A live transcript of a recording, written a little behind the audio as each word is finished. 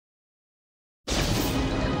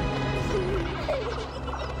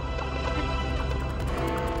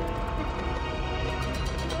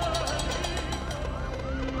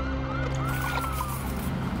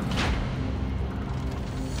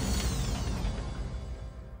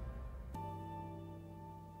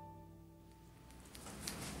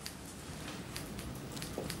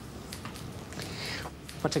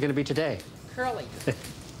What's it going to be today? Curly.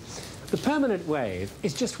 The permanent wave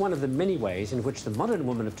is just one of the many ways in which the modern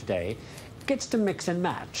woman of today gets to mix and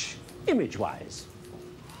match, image-wise.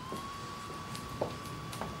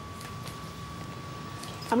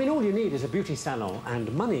 I mean, all you need is a beauty salon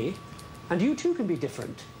and money, and you too can be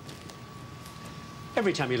different.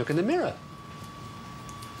 Every time you look in the mirror.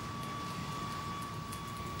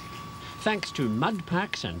 Thanks to mud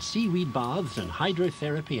packs and seaweed baths and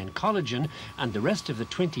hydrotherapy and collagen and the rest of the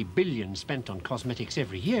 20 billion spent on cosmetics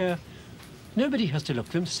every year, nobody has to look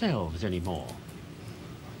themselves anymore.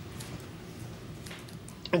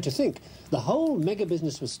 And to think, the whole mega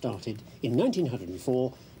business was started in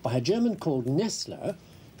 1904 by a German called Nestler,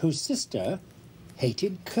 whose sister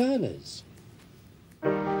hated curlers.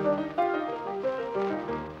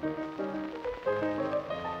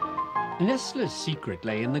 Nestler's secret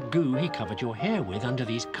lay in the goo he covered your hair with under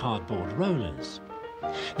these cardboard rollers.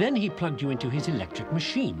 Then he plugged you into his electric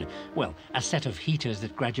machine, well, a set of heaters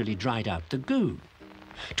that gradually dried out the goo.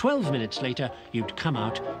 12 minutes later, you'd come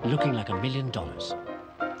out looking like $1 million.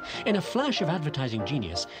 In a flash of advertising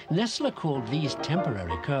genius, Nestler called these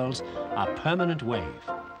temporary curls a permanent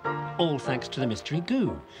wave. All thanks to the mystery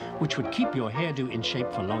goo, which would keep your hairdo in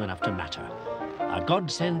shape for long enough to matter. A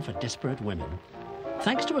godsend for desperate women.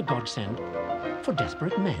 Thanks to a godsend for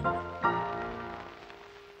desperate men.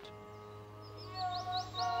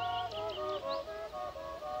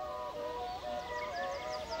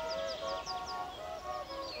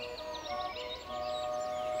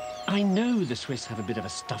 I know the Swiss have a bit of a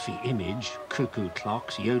stuffy image, cuckoo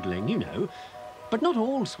clocks, yodeling, you know, but not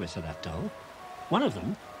all Swiss are that dull. One of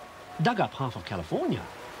them dug up half of California.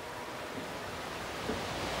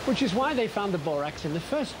 Which is why they found the borax in the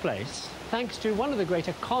first place, thanks to one of the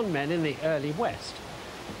greater con men in the early West.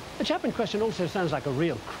 The chap in question also sounds like a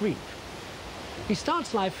real creep. He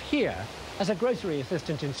starts life here as a grocery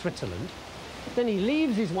assistant in Switzerland, then he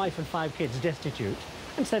leaves his wife and 5 kids destitute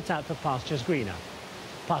and sets out for pastures greener,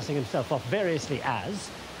 passing himself off variously as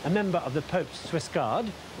a member of the Pope's Swiss Guard,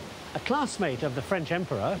 a classmate of the French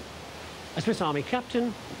Emperor, a Swiss Army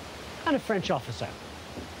captain, and a French officer.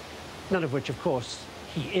 None of which, of course,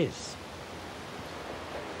 he is.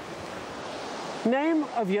 Name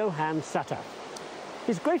of Johann Sutter.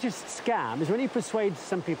 His greatest scam is when he persuades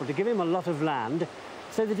some people to give him a lot of land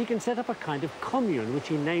so that he can set up a kind of commune, which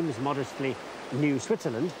he names modestly New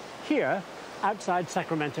Switzerland, here outside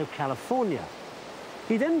Sacramento, California.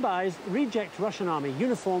 He then buys reject Russian army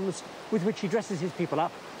uniforms with which he dresses his people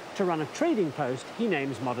up to run a trading post he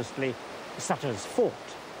names modestly Sutter's Fort.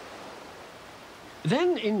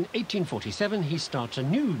 Then, in 1847, he starts a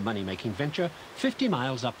new money-making venture 50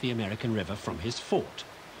 miles up the American River from his fort.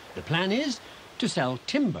 The plan is to sell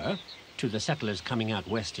timber to the settlers coming out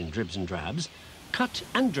west in dribs and drabs, cut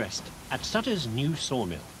and dressed at Sutter's new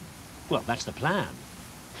sawmill. Well, that's the plan.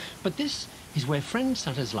 But this is where friend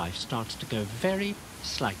Sutter's life starts to go very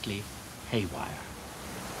slightly haywire.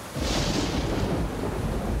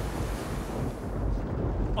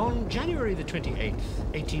 On January the 28th,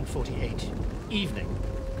 1848, evening,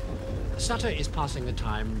 Sutter is passing the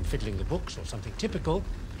time fiddling the books or something typical.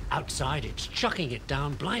 Outside, it's chucking it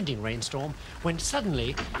down, blinding rainstorm, when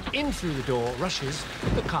suddenly, in through the door rushes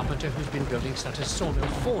the carpenter who's been building Sutter's sawmill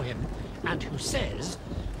for him, and who says,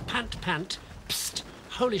 "Pant, pant, psst,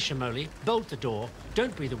 holy shamoly, bolt the door,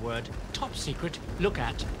 don't breathe a word, top secret, look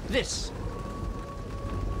at this."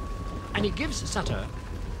 And he gives Sutter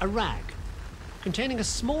a rag containing a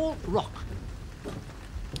small rock.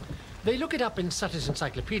 They look it up in Sutter's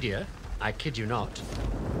encyclopedia, I kid you not,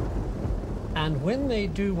 and when they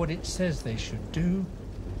do what it says they should do,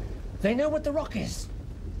 they know what the rock is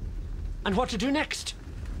and what to do next.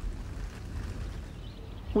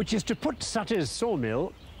 Which is to put Sutter's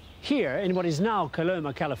sawmill here in what is now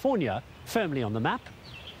Coloma, California, firmly on the map,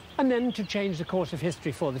 and then to change the course of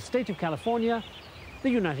history for the state of California, the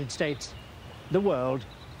United States, the world,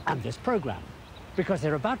 and this program, because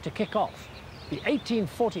they're about to kick off the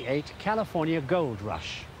 1848 California Gold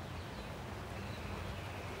Rush.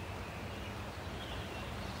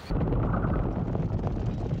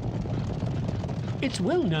 It's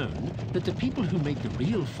well known that the people who made the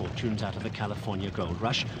real fortunes out of the California Gold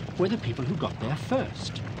Rush were the people who got there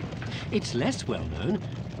first. It's less well known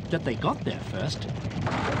that they got there first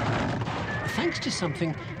thanks to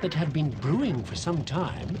something that had been brewing for some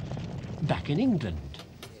time back in England.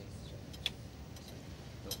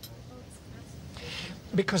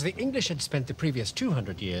 Because the English had spent the previous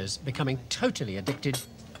 200 years becoming totally addicted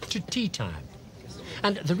to tea time.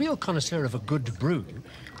 And the real connoisseur of a good brew,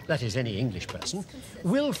 that is any English person,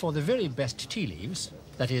 will, for the very best tea leaves,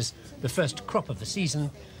 that is the first crop of the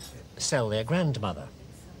season, sell their grandmother.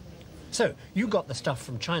 So you got the stuff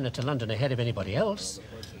from China to London ahead of anybody else.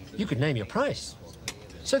 You could name your price.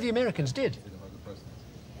 So the Americans did.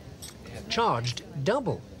 Charged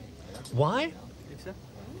double. Why?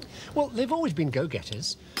 Well, they've always been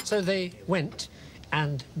go-getters, so they went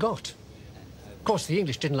and got. Of course, the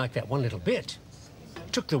English didn't like that one little bit.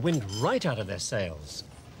 Took the wind right out of their sails.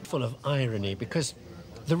 Full of irony, because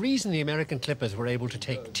the reason the American clippers were able to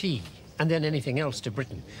take tea and then anything else to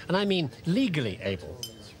Britain, and I mean legally able,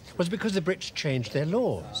 was because the Brits changed their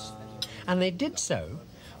laws. And they did so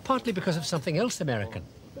partly because of something else American.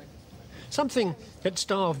 Something that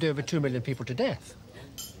starved over 2 million people to death.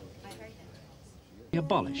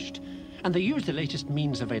 Abolished, and they used the latest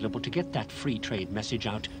means available to get that free trade message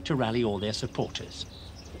out to rally all their supporters.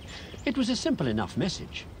 It was a simple enough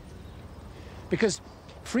message. Because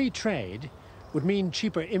free trade would mean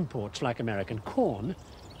cheaper imports like American corn,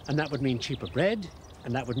 and that would mean cheaper bread,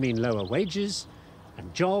 and that would mean lower wages,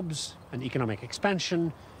 and jobs, and economic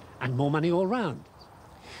expansion, and more money all round.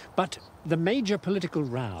 But the major political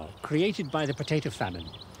row created by the potato famine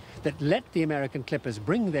that let the American clippers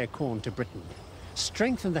bring their corn to Britain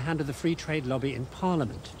strengthened the hand of the free trade lobby in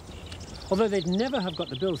Parliament. Although they'd never have got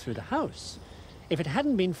the bill through the House if it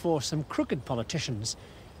hadn't been for some crooked politicians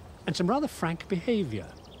and some rather frank behaviour.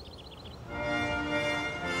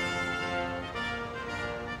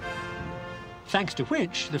 Thanks to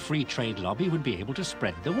which the free trade lobby would be able to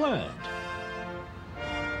spread the word.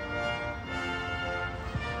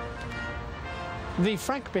 The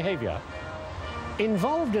frank behaviour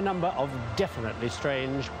involved a number of definitely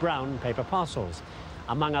strange brown paper parcels.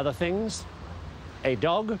 Among other things, a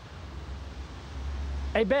dog,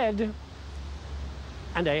 a bed,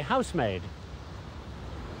 and a housemaid.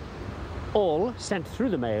 All sent through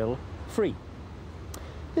the mail free.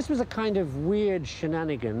 This was a kind of weird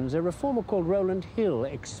shenanigans a reformer called Rowland Hill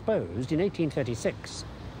exposed in 1836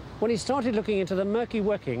 when he started looking into the murky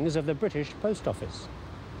workings of the British Post Office.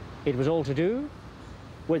 It was all to do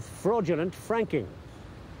with fraudulent franking.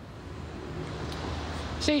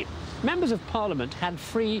 See, members of Parliament had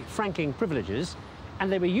free franking privileges,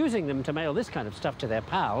 and they were using them to mail this kind of stuff to their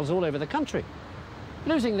pals all over the country,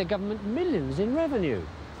 losing the government millions in revenue.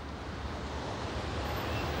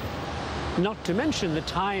 Not to mention the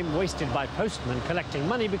time wasted by postmen collecting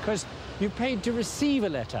money because you paid to receive a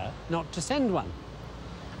letter, not to send one.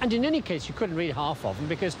 And in any case, you couldn't read half of them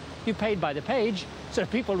because you paid by the page, so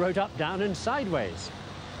people wrote up, down, and sideways.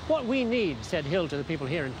 What we need, said Hill to the people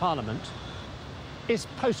here in Parliament, is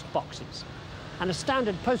post boxes and a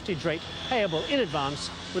standard postage rate payable in advance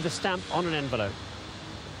with a stamp on an envelope.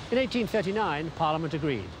 In 1839, Parliament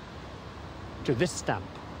agreed to this stamp,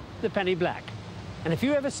 the penny black. And if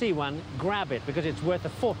you ever see one, grab it because it's worth a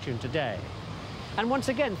fortune today. And once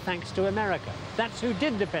again, thanks to America. That's who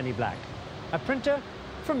did the penny black, a printer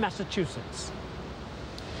from Massachusetts.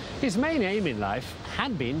 His main aim in life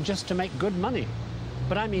had been just to make good money.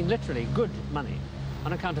 But I mean literally good money,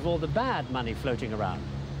 on account of all the bad money floating around.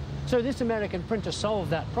 So this American printer solved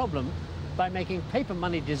that problem by making paper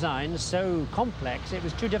money designs so complex it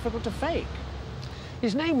was too difficult to fake.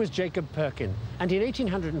 His name was Jacob Perkin, and in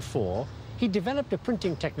 1804, he developed a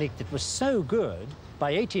printing technique that was so good,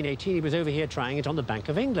 by 1818 he was over here trying it on the Bank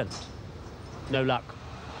of England. No luck.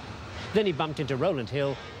 Then he bumped into Rowland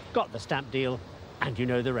Hill, got the stamp deal, and you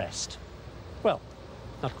know the rest. Well,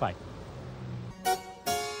 not quite.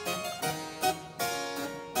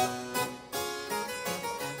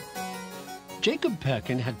 Jacob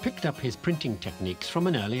Perkin had picked up his printing techniques from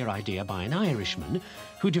an earlier idea by an Irishman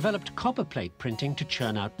who developed copperplate printing to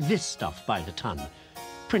churn out this stuff by the ton,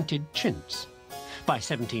 printed chintz. By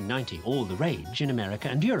 1790, all the rage in America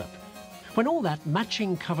and Europe, when all that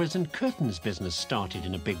matching covers and curtains business started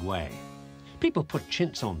in a big way. People put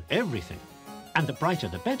chintz on everything, and the brighter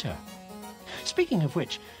the better. Speaking of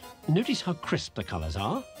which, notice how crisp the colours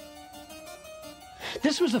are.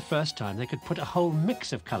 This was the first time they could put a whole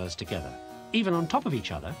mix of colours together, even on top of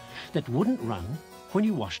each other, that wouldn't run when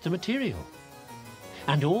you washed the material.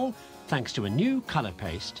 And all thanks to a new colour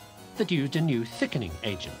paste that used a new thickening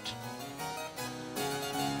agent.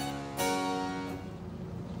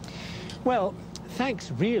 Well,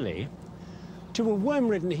 thanks really to a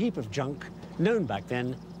worm-ridden heap of junk known back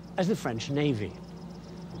then as the French Navy.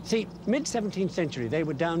 See, mid-17th century, they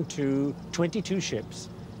were down to 22 ships,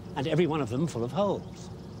 and every one of them full of holes.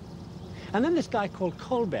 And then this guy called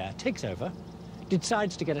Colbert takes over,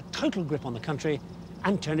 decides to get a total grip on the country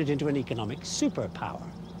and turn it into an economic superpower.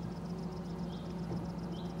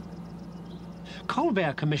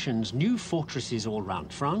 Colbert commissions new fortresses all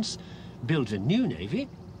round France, builds a new navy,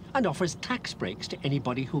 and offers tax breaks to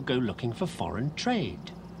anybody who'll go looking for foreign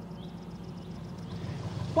trade.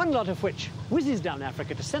 one lot of which whizzes down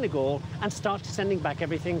Africa to Senegal and starts sending back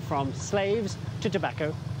everything from slaves to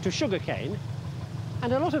tobacco to sugarcane,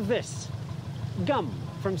 and a lot of this, gum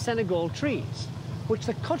from Senegal trees, which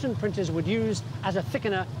the cotton printers would use as a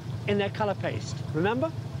thickener in their colour paste,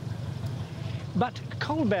 remember? But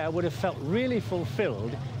Colbert would have felt really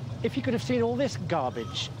fulfilled if he could have seen all this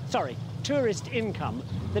garbage, sorry, tourist income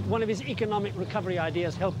that one of his economic recovery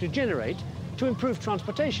ideas helped to generate to improve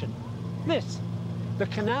transportation. This, the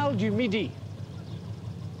Canal du Midi.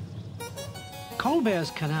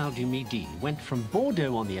 Colbert's Canal du Midi went from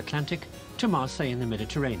Bordeaux on the Atlantic to Marseille in the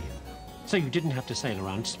Mediterranean, so you didn't have to sail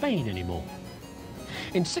around Spain anymore.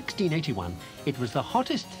 In 1681, it was the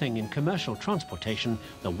hottest thing in commercial transportation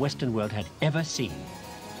the Western world had ever seen,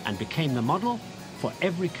 and became the model for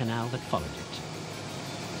every canal that followed it.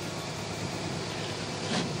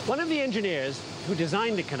 One of the engineers who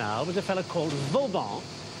designed the canal was a fellow called Vauban,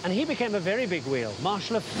 and he became a very big wheel,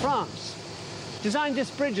 Marshal of France. Designed this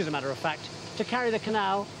bridge, as a matter of fact, to carry the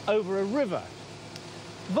canal over a river.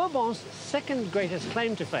 Vauban's second greatest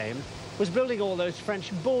claim to fame was building all those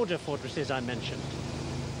French border fortresses I mentioned.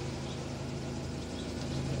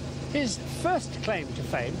 His first claim to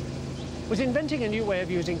fame was inventing a new way of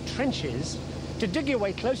using trenches to dig your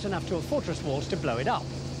way close enough to a fortress walls to blow it up,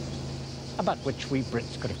 about which we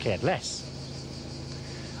Brits could have cared less.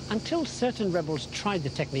 Until certain rebels tried the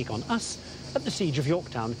technique on us at the Siege of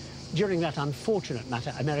Yorktown during that unfortunate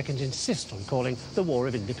matter Americans insist on calling the War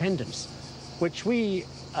of Independence, which we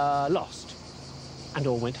lost and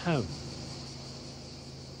all went home.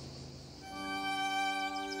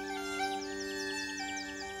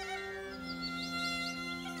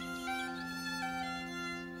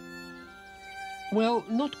 Well,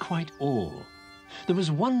 not quite all. There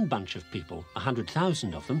was one bunch of people,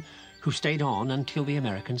 100,000 of them, who stayed on until the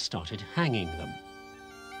Americans started hanging them.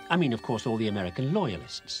 I mean, of course, all the American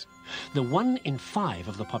loyalists. The 1 in 5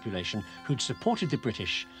 of the population who'd supported the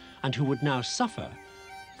British and who would now suffer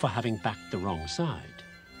for having backed the wrong side.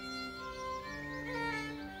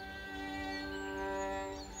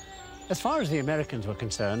 As far as the Americans were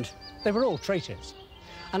concerned, they were all traitors.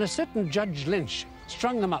 And a certain Judge Lynch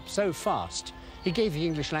strung them up so fast, he gave the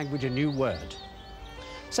English language a new word.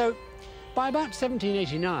 So, by about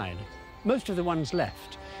 1789, most of the ones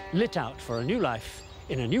left lit out for a new life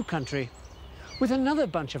in a new country with another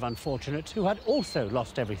bunch of unfortunates who had also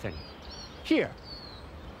lost everything. Here,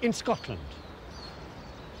 in Scotland.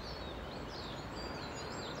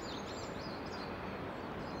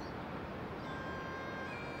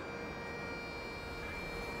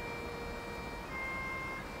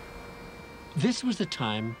 This was the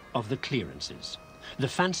time of the clearances, the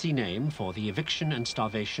fancy name for the eviction and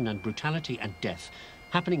starvation and brutality and death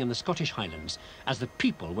happening in the Scottish Highlands as the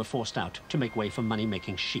people were forced out to make way for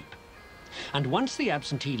money-making sheep. And once the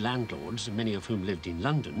absentee landlords, many of whom lived in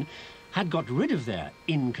London, had got rid of their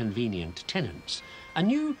inconvenient tenants, a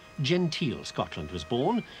new genteel Scotland was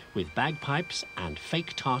born, with bagpipes and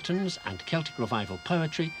fake tartans and Celtic revival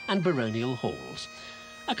poetry and baronial halls.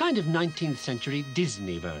 A kind of 19th century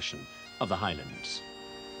Disney version of the Highlands.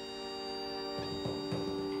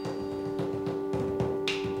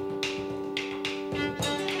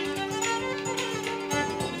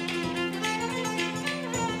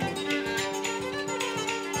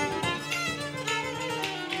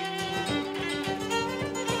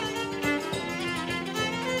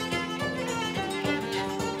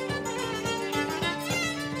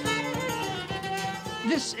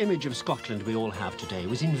 This image of Scotland we all have today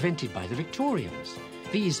was invented by the Victorians.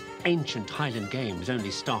 These ancient Highland games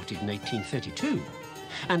only started in 1832,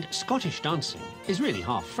 and Scottish dancing is really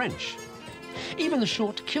half French. Even the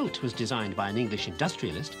short kilt was designed by an English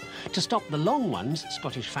industrialist to stop the long ones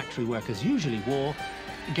Scottish factory workers usually wore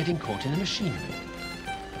getting caught in the machinery.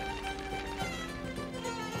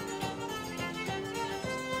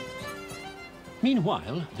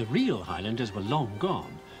 Meanwhile, the real Highlanders were long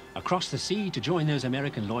gone, across the sea to join those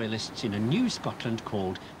American loyalists in a new Scotland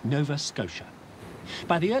called Nova Scotia.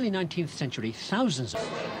 By the early 19th century, thousands of...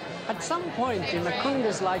 At some point in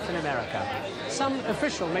Macunga's life in America, some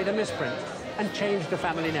official made a misprint and changed the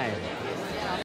family name.